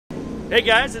Hey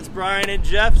guys, it's Bryan and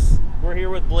Jeff's. We're here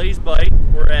with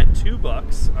BlazeBite. We're at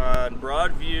 $2 on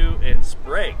Broadview and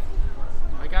Sprague.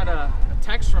 I got a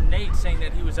text from Nate saying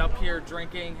that he was up here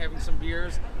drinking, having some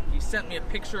beers. He sent me a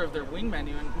picture of their wing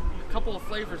menu, and a couple of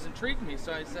flavors intrigued me.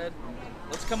 So I said,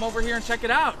 let's come over here and check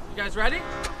it out. You guys ready?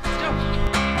 Let's go.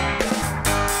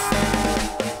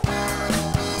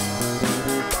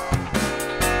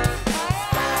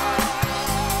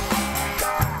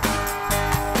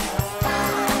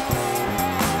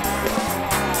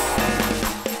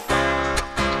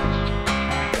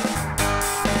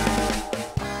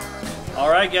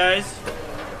 Alright guys,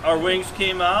 our wings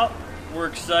came out. We're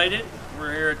excited.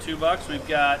 We're here at $2. We've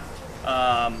got,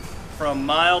 from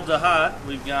mild to hot,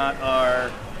 we've got our,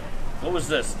 what was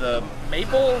this? The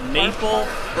Maple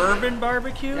Bourbon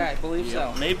Barbecue? Yeah, I believe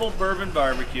so. Maple Bourbon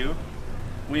Barbecue.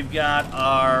 We've got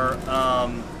our,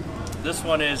 this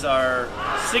one is our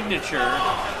signature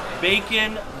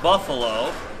Bacon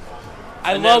Buffalo.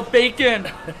 I love bacon.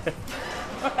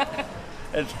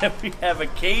 And then we have a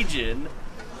Cajun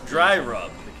dry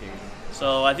rub.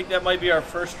 So I think that might be our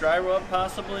first dry rub,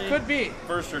 possibly. Could be.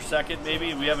 First or second,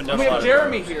 maybe. We haven't done We a lot have of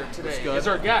Jeremy dry here today as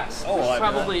our guest. Oh, we should I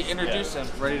probably bet. introduce him.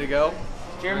 Ready to go?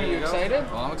 Jeremy, you excited?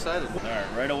 Oh, I'm excited.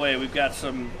 All right away. We've got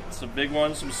some big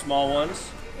ones, some small ones.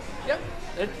 Yep.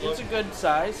 It's a good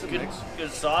size.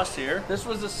 Good sauce here. This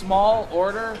was a small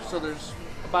order, so there's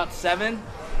about 7.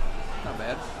 Not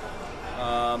bad.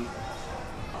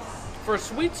 For a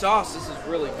sweet sauce, this is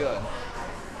really good.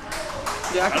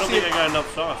 Yeah, I don't think I got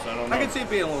enough sauce. I don't know. I can see it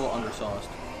being a little undersauced,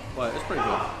 but it's pretty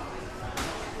good.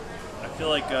 I feel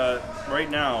like right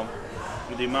now,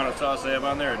 with the amount of sauce I have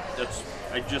on there,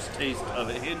 I just taste a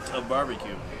hint of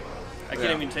barbecue. I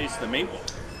can't even taste the maple.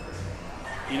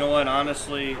 You know what?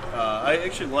 Honestly, I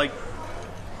actually like.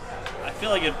 I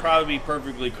feel like it'd probably be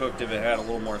perfectly cooked if it had a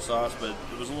little more sauce, but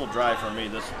it was a little dry for me.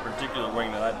 This particular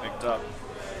wing that I picked up.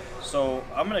 So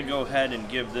I'm gonna go ahead and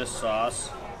give this sauce.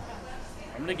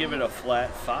 I'm gonna give it a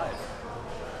flat 5.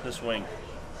 This wing.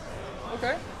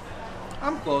 Okay.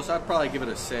 I'm close. I'd probably give it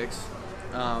a 6.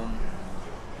 Mine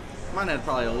had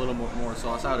probably a little more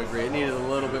sauce. I would agree. It needed a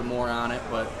little bit more on it,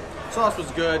 but sauce was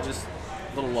good, just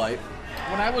a little light.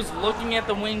 When I was looking at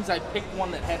the wings, I picked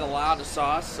one that had a lot of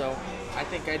sauce, so I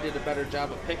think I did a better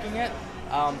job of picking it.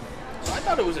 So I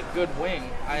thought it was a good wing.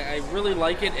 I really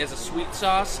like it as a sweet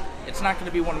sauce. It's not going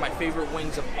to be one of my favorite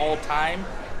wings of all time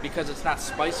because it's not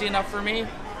spicy enough for me,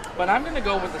 but I'm going to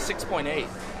go with a 6.8.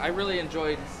 I really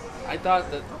enjoyed. I thought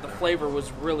that the flavor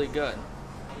was really good.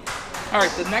 All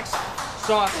right, the next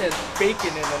sauce has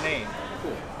bacon in the name.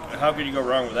 Cool. How could you go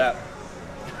wrong with that?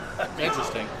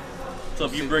 Interesting. So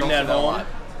if you bring that home,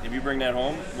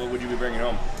 what would you be bringing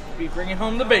home? Be bringing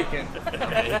home the bacon.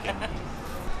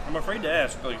 I'm afraid to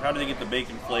ask, like, how do they get the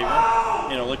bacon flavor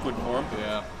in a liquid form?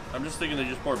 Yeah. I'm just thinking they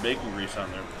just pour bacon grease on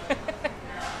there.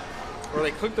 Or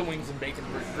they cook the wings in bacon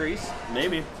grease.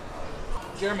 Maybe.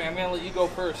 Jeremy, I'm going to let you go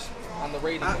first on the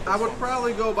rating. I would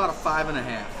probably go about a 5.5.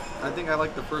 I think I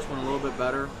like the first one a little bit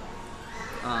better.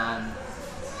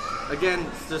 Again,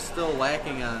 it's just still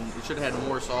lacking on. You should have had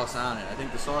more sauce on it. I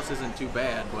think the sauce isn't too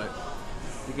bad, but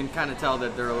you can kind of tell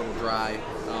that they're a little dry.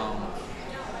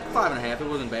 5.5. It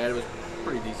wasn't bad. It was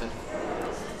pretty decent.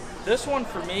 This one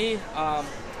for me,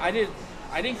 I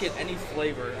didn't get any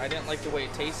flavor. I didn't like the way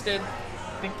it tasted.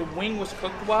 I think the wing was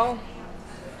cooked well,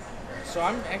 so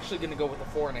I'm actually going to go with a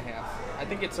 4.5. I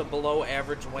think it's a below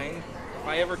average wing. If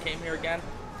I ever came here again,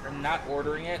 I'm not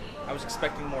ordering it. I was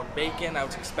expecting more bacon. I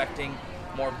was expecting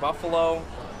more buffalo.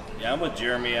 Yeah, I'm with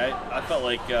Jeremy. I felt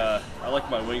like I like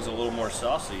my wings a little more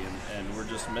saucy, and we're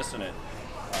just missing it.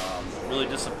 Really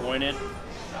disappointed.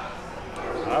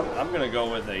 I'm going to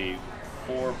go with a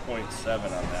 4.7 on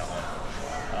that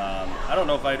one. I don't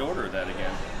know if I'd order that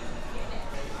again.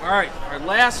 All right, our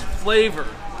last flavor.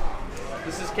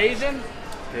 This is Cajun.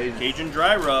 Cajun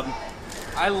dry rub.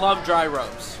 I love dry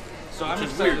rubs, so I'm Which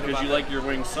is excited weird because about you that. like your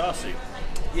wings saucy.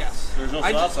 Yes. There's no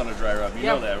sauce on a dry rub. You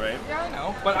know that, right? Yeah, I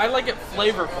know. But I like it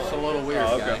flavorful. It's a little weird,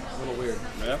 Oh, okay. guy. A little weird.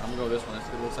 Yeah. I'm going to go with this one.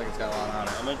 It looks like it's got a lot on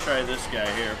it. I'm going to try this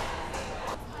guy here.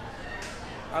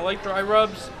 I like dry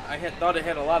rubs. I thought it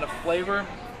had a lot of flavor.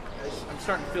 I'm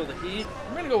starting to feel the heat.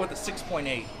 I'm gonna go with a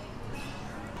 6.8.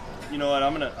 You know what?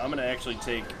 I'm gonna actually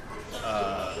take.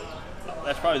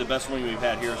 That's probably the best wing we've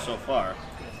had here so far,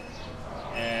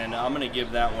 and I'm gonna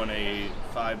give that one a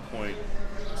 5.7.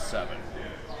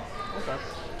 Okay.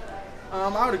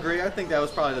 I would agree. I think that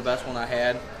was probably the best one I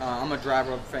had. I'm a dry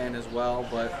rub fan as well,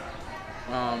 but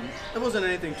it wasn't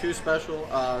anything too special.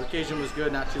 The Cajun was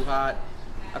good, not too hot.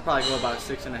 I'd probably go about a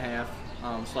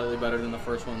 6.5. Slightly better than the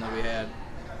first one that we had.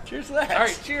 Cheers to that. All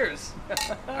right, cheers.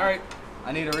 All right.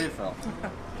 I need a refill.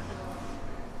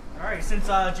 All right, since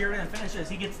Jeremy didn't finish this,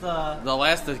 he gets the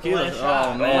last tequila. last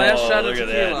shot. Oh man! Last shot of look at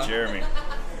tequila. that, Jeremy.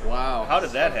 Wow. How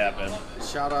did that happen?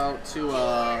 Shout out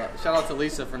to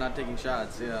Lisa for not taking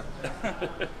shots. Yeah.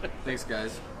 Thanks,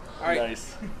 guys. All right.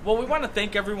 Nice. Well, we want to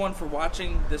thank everyone for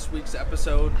watching this week's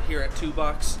episode here at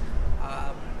 $2.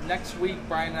 Next week,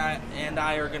 Bryan and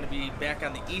I are going to be back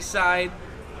on the east side.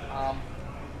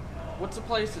 What's the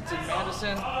place? It's in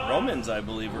Madison. Romans, I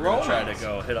believe, we're going to try to Romans.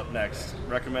 go hit up next.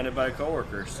 Recommended by a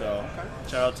coworker, so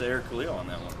shout out to Eric Khalil on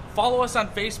that one. Follow us on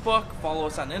Facebook. Follow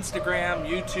us on Instagram,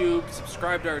 YouTube.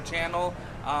 Subscribe to our channel.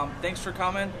 Thanks for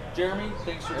coming. Jeremy,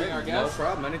 thanks for being our No guest.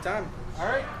 problem. Anytime. All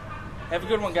right. Have a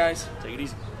good one, guys. Take it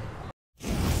easy.